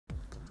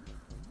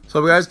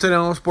So guys, today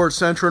on Sports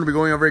Central, we're going to be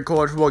going over a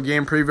college football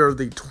game preview of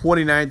the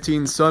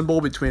 2019 Sun Bowl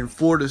between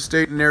Florida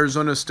State and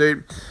Arizona State.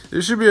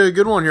 This should be a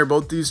good one here.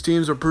 Both these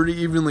teams are pretty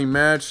evenly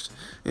matched.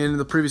 In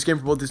the previous game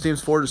for both these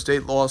teams, Florida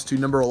State lost to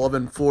number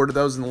 11 Florida.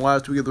 That was in the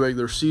last week of the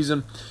regular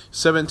season,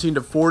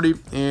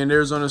 17-40, and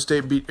Arizona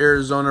State beat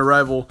Arizona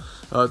rival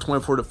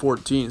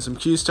 24-14. Some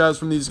key stats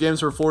from these games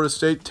for Florida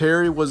State: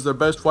 Terry was their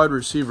best wide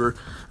receiver.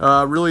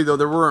 Really though,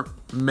 there weren't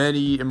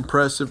many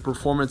impressive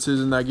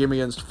performances in that game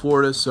against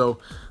Florida. So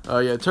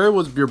yeah, Terry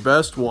was your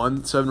best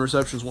one. 7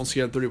 receptions, once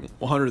again,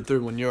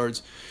 131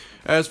 yards.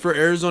 As for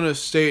Arizona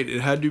State,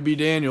 it had to be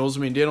Daniels. I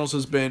mean, Daniels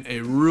has been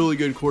a really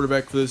good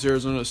quarterback for this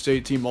Arizona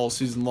State team all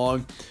season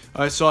long.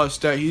 I saw a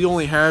stat, he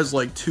only has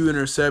like 2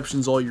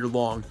 interceptions all year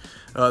long.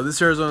 This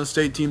Arizona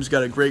State team's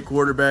got a great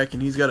quarterback,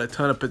 and he's got a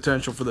ton of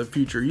potential for the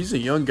future. He's a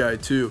young guy,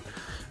 too.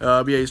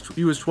 But yeah,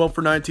 he was 12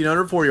 for 19,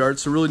 104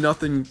 yards, so really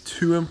nothing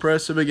too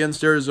impressive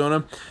against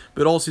Arizona.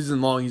 But all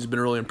season long, he's been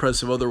really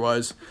impressive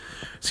otherwise.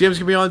 This game's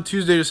going to be on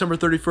Tuesday, December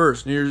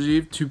 31st, New Year's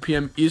Eve, 2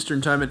 p.m.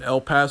 Eastern Time in El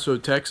Paso,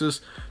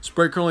 Texas.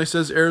 Spread currently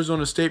says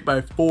Arizona State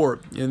by 4,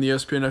 and the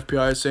ESPN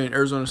FPI is saying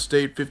Arizona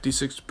State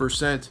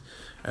 56%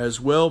 as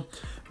well.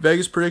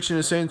 Vegas prediction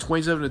is saying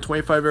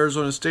 27-25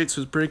 Arizona State,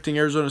 so it's predicting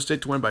Arizona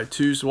State to win by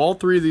 2. So all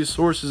 3 of these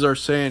sources are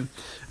saying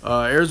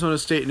Arizona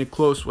State in a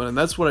close win, and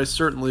that's what it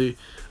certainly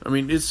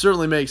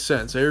makes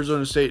sense.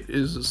 Arizona State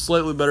is a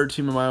slightly better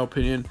team in my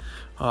opinion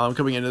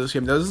coming into this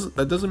game.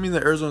 That doesn't mean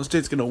that Arizona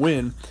State's going to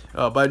win,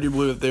 but I do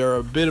believe that they are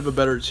a bit of a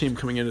better team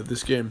coming into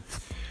this game.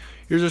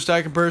 Here's our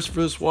stat comparison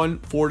for this one.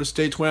 Florida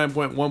State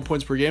 29.1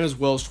 points per game as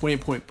well as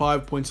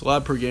 28.5 points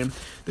allowed per game.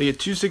 They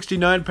get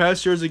 269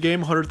 pass yards a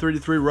game,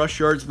 133 rush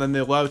yards, and then they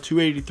allow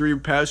 283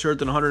 pass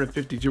yards and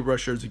 152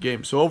 rush yards a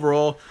game. So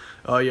overall,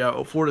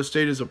 yeah, Florida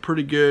State is a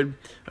pretty good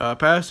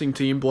passing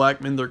team.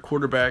 Blackman, their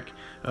quarterback,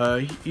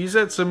 he's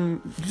had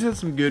some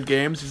good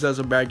games. He's had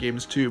some bad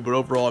games too, but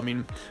overall, I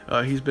mean,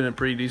 he's been a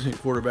pretty decent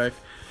quarterback.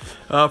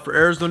 For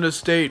Arizona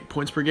State,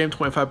 points per game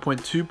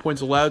 25.2,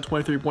 points allowed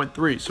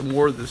 23.3, so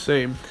more of the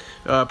same.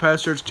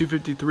 Pass yards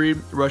 253,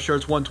 rush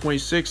yards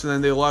 126, and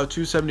then they allow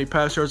 270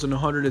 pass yards and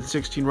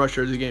 116 rush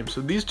yards a game.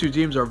 So these two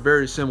teams are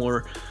very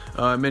similar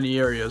in many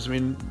areas. I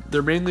mean,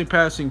 they're mainly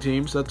passing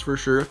teams, that's for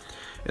sure.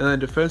 And then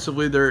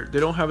defensively, they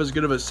don't have as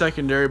good of a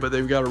secondary, but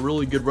they've got a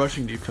really good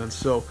rushing defense.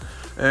 So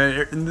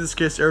in this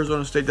case,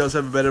 Arizona State does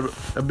have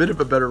a bit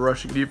of a better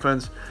rushing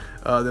defense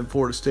than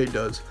Florida State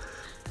does.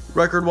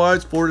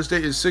 Record-wise, Florida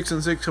State is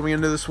 6-6 coming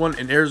into this one,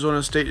 and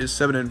Arizona State is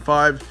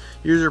 7-5.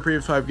 Here's our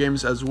previous 5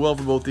 games as well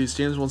for both these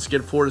teams. Once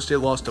again, Florida State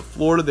lost to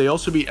Florida. They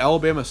also beat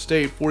Alabama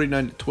State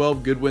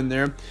 49-12. Good win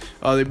there.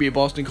 They beat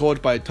Boston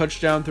College by a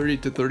touchdown,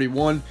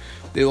 30-31.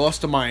 They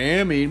lost to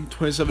Miami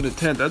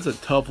 27-10. That's a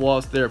tough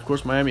loss there. Of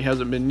course, Miami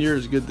hasn't been near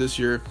as good this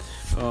year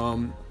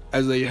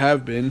as they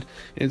have been,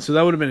 and so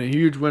that would have been a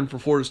huge win for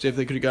Florida State if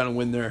they could have gotten a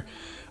win there.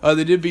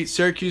 They did beat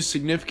Syracuse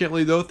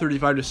significantly though,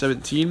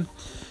 35-17.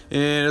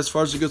 And as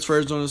far as it goes for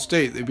Arizona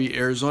State, they beat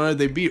Arizona.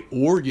 They beat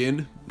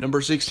Oregon, number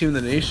 16 in the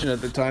nation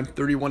at the time,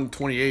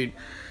 31-28.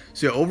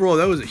 So yeah, overall,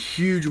 that was a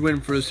huge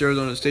win for this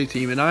Arizona State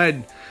team. And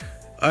I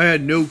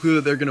had no clue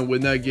that they're going to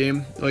win that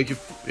game. Like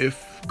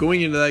if going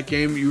into that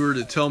game you were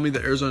to tell me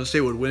that Arizona State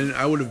would win,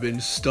 I would have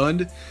been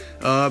stunned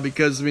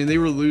because I mean they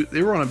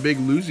were on a big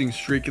losing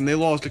streak, and they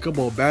lost a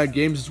couple of bad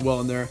games as well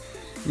in there.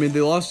 I mean,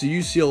 they lost to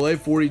UCLA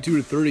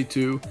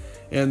 42-32.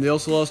 And they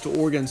also lost to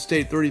Oregon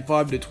State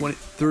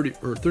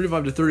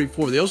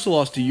 35-34. They also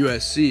lost to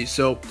USC.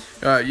 So,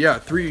 yeah,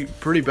 3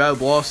 pretty bad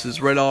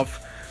losses right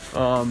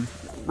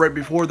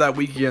before that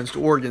week against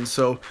Oregon.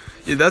 So,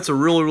 yeah, that's a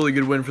really, really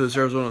good win for this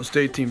Arizona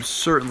State team,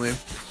 certainly.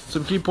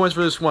 Some key points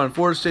for this one.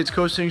 Florida State's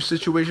coaching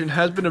situation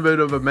has been a bit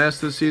of a mess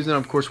this season.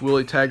 Of course,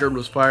 Willie Taggart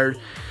was fired,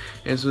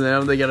 and so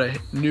now they got a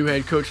new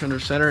head coach under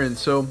center. And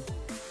so,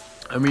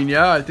 I mean,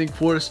 yeah, I think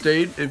Florida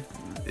State,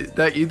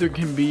 that either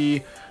can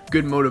be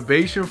good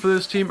motivation for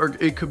this team, or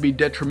it could be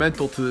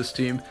detrimental to this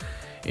team,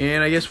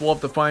 and I guess we'll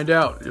have to find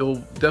out. It'll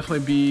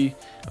definitely be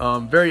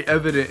very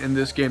evident in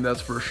this game,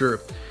 that's for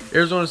sure.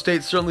 Arizona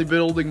State certainly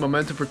building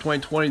momentum for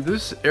 2020.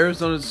 This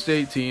Arizona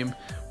State team,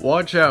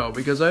 watch out,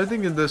 because I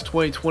think in this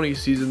 2020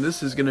 season,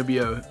 this is going to be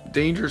a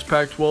dangerous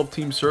Pac-12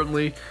 team,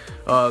 certainly.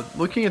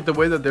 Looking at the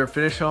way that they're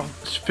finishing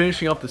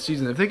off the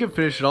season, if they can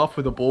finish it off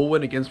with a bowl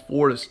win against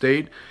Florida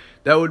State,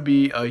 that would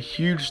be a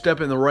huge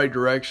step in the right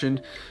direction.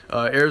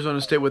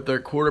 Arizona State with their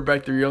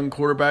quarterback, their young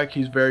quarterback,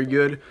 he's very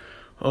good.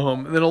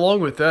 And then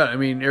along with that, I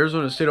mean,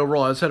 Arizona State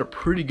overall has had a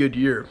pretty good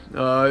year,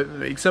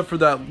 except for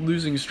that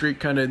losing streak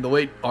kind of in the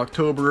late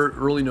October,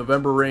 early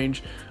November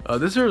range.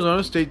 This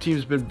Arizona State team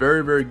has been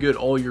very, very good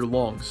all year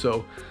long.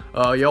 So,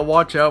 y'all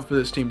watch out for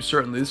this team,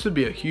 certainly. This would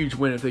be a huge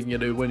win if they can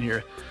get a win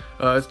here.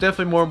 It's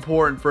definitely more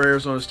important for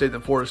Arizona State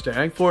than Florida State. I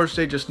think Florida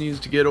State just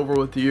needs to get over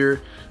with the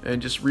year and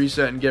just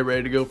reset and get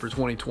ready to go for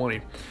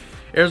 2020.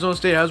 Arizona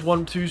State has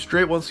won 2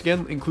 straight, once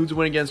again, includes a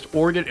win against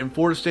Oregon. And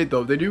Florida State,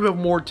 though, they do have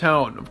more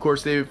talent. Of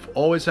course, they've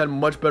always had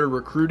much better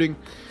recruiting,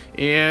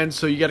 and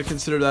so you got to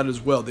consider that as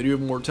well. They do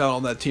have more talent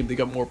on that team. They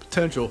got more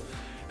potential.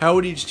 How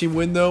would each team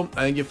win, though?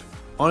 I think if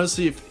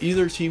honestly, if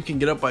either team can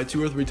get up by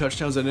 2 or 3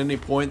 touchdowns at any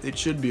point, it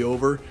should be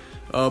over.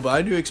 But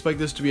I do expect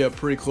this to be a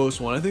pretty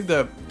close one. I think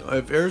that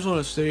if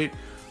Arizona State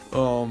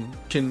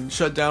can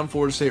shut down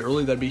Florida State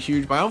early, that'd be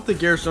huge. But I don't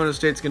think Arizona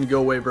State's going to go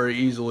away very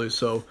easily.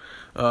 So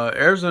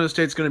Arizona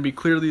State's going to be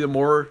clearly the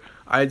more,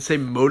 I'd say,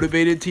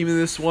 motivated team in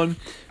this one,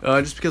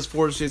 just because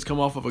Florida State's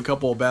come off of a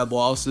couple of bad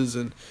losses,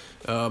 and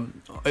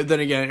then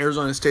again,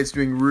 Arizona State's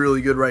doing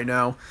really good right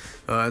now,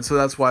 and so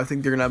that's why I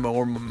think they're going to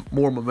have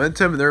more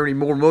momentum, and they're going to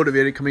be more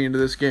motivated coming into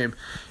this game.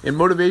 And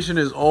motivation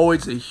is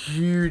always a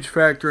huge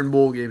factor in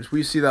bowl games.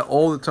 We see that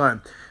all the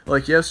time.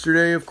 Like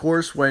yesterday, of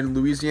course, when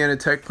Louisiana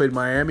Tech played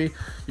Miami,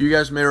 you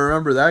guys may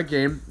remember that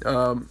game.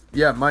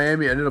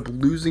 Miami ended up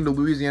losing to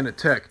Louisiana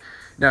Tech.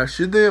 Now,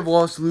 should they have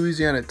lost to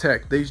Louisiana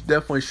Tech? They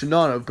definitely should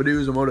not have, but it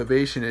was a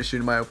motivation issue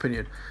in my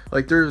opinion.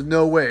 Like, there's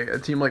no way a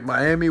team like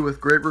Miami with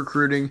great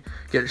recruiting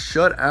gets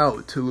shut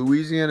out to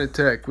Louisiana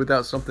Tech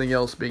without something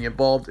else being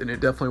involved, and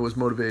it definitely was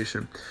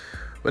motivation.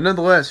 But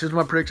nonetheless, here's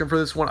my prediction for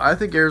this one. I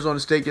think Arizona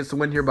State gets the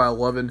win here by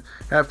 11.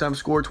 Halftime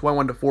score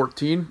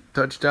 21-14.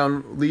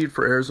 Touchdown lead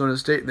for Arizona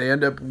State, and they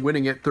end up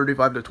winning it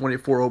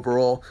 35-24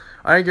 overall.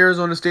 I think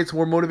Arizona State's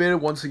more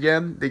motivated. Once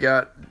again, they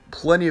got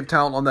plenty of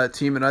talent on that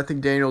team, and I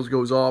think Daniels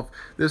goes off.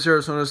 This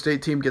Arizona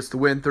State team gets the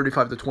win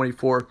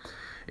 35-24.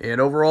 And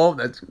overall,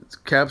 that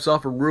caps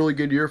off a really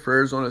good year for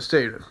Arizona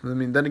State. I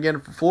mean, then again,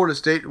 for Florida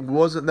State, it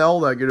wasn't all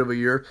that good of a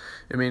year.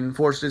 I mean,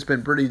 Florida State's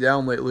been pretty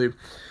down lately.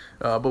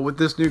 But with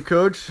this new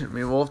coach, I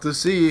mean, we'll have to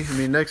see. I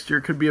mean, next year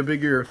could be a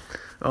big year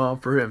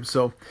for him.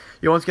 So,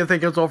 once again,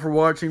 thank you guys all for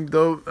watching,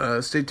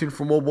 though. Stay tuned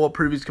for more bowl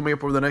previews coming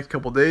up over the next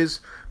couple days.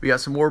 We got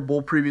some more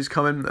bowl previews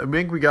coming. I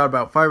think we got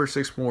about 5 or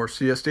 6 more.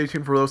 So, stay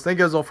tuned for those. Thank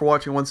you guys all for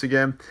watching once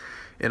again,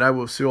 and I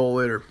will see you all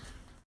later.